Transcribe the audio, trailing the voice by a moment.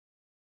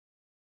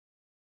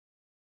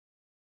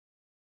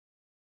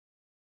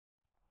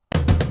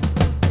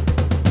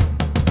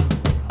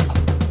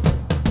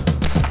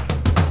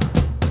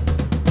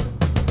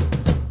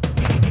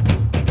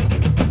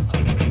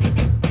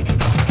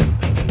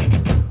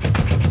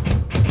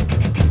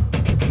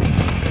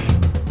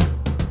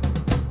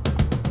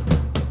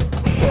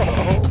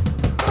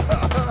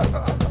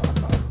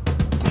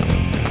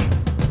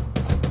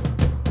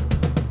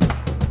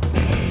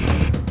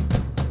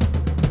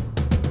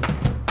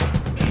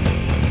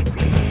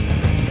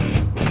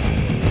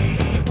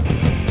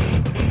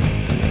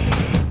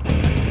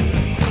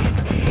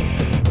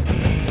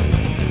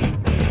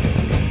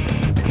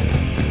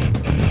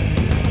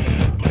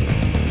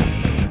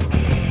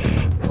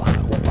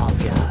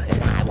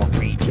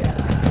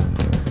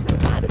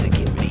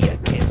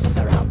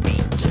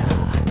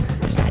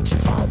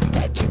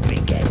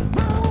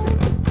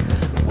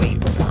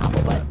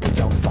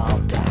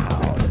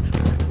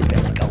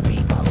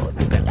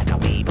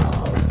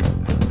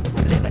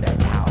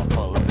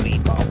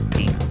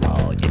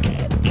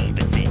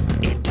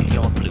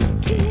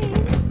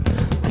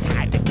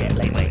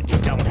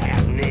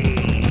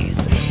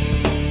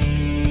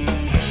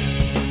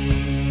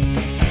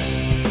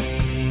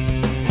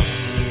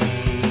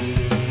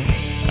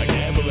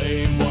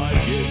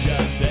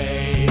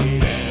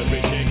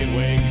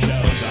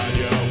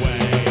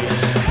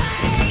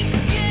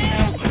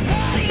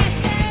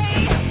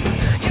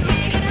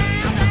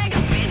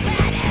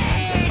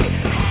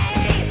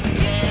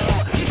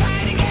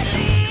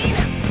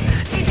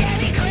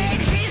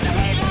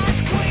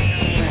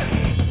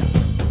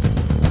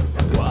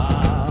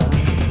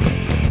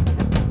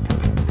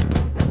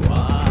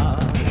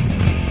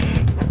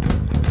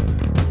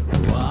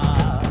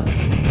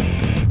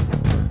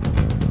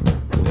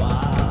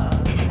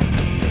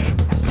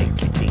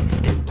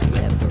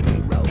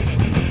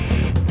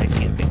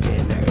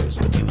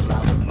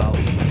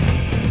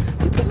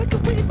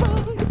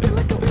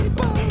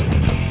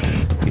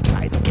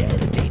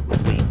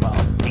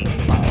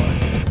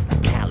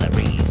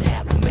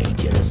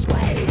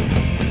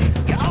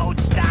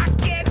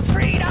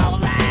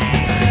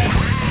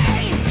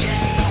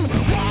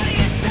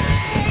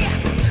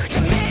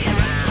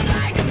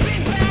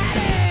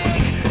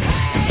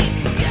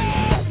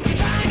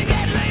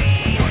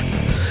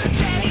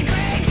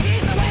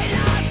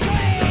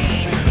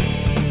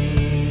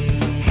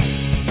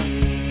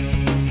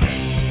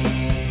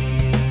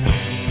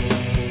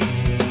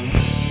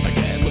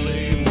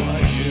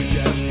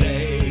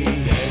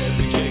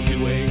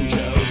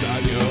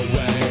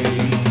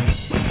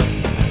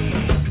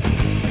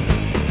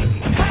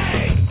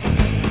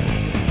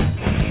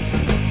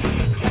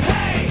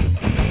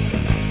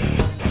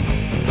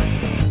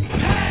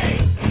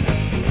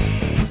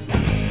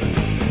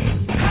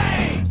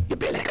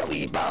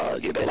ball,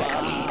 you been like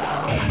a wee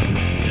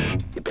ball.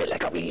 You been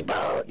like a wee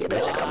ball, you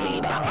been like a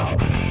wee ball.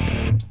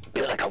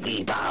 Been like a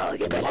wee ball,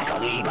 you been like a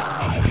wee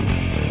ball.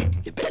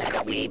 You been like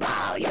a wee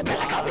ball, you been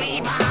like a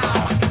wee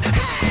ball.